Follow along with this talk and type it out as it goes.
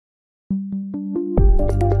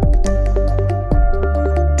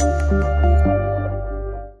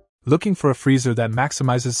Looking for a freezer that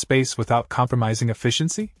maximizes space without compromising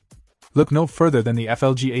efficiency? Look no further than the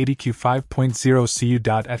FLG-80Q 5.0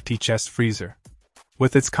 Cu.Ft chest freezer.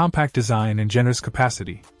 With its compact design and generous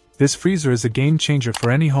capacity, this freezer is a game changer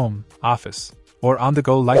for any home, office, or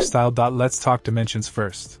on-the-go lifestyle. Let's talk dimensions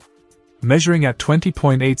first. Measuring at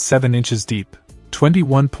 20.87 inches deep,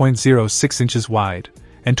 21.06 inches wide,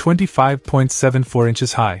 and 25.74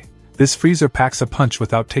 inches high, this freezer packs a punch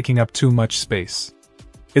without taking up too much space.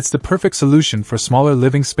 It's the perfect solution for smaller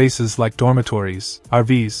living spaces like dormitories,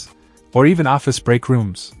 RVs, or even office break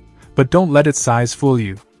rooms. But don't let its size fool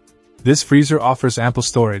you. This freezer offers ample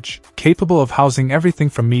storage, capable of housing everything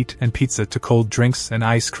from meat and pizza to cold drinks and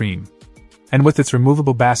ice cream. And with its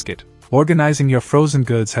removable basket, organizing your frozen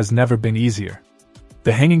goods has never been easier.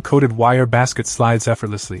 The hanging coated wire basket slides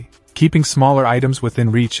effortlessly, keeping smaller items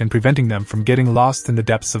within reach and preventing them from getting lost in the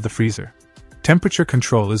depths of the freezer. Temperature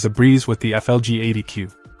control is a breeze with the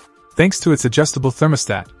FLG-80Q. Thanks to its adjustable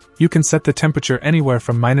thermostat, you can set the temperature anywhere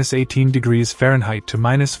from -18 degrees Fahrenheit to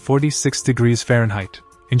 -46 degrees Fahrenheit,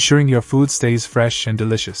 ensuring your food stays fresh and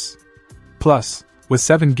delicious. Plus, with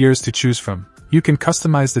 7 gears to choose from, you can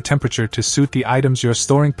customize the temperature to suit the items you're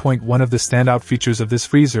storing. One of the standout features of this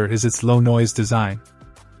freezer is its low noise design.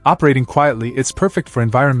 Operating quietly, it's perfect for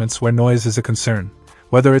environments where noise is a concern,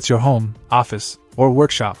 whether it's your home, office, or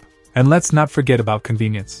workshop. And let's not forget about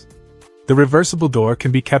convenience. The reversible door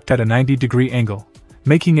can be kept at a 90-degree angle,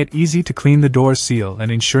 making it easy to clean the door seal and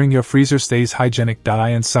ensuring your freezer stays hygienic.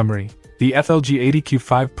 In summary, the FLG-80Q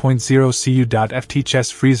 5.0 Cu.Ft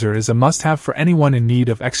chest freezer is a must-have for anyone in need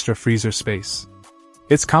of extra freezer space.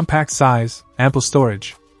 Its compact size, ample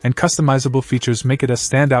storage, and customizable features make it a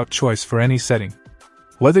standout choice for any setting.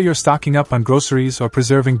 Whether you're stocking up on groceries or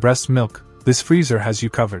preserving breast milk, this freezer has you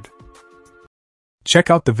covered. Check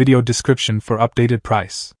out the video description for updated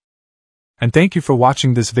price. And thank you for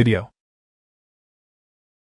watching this video.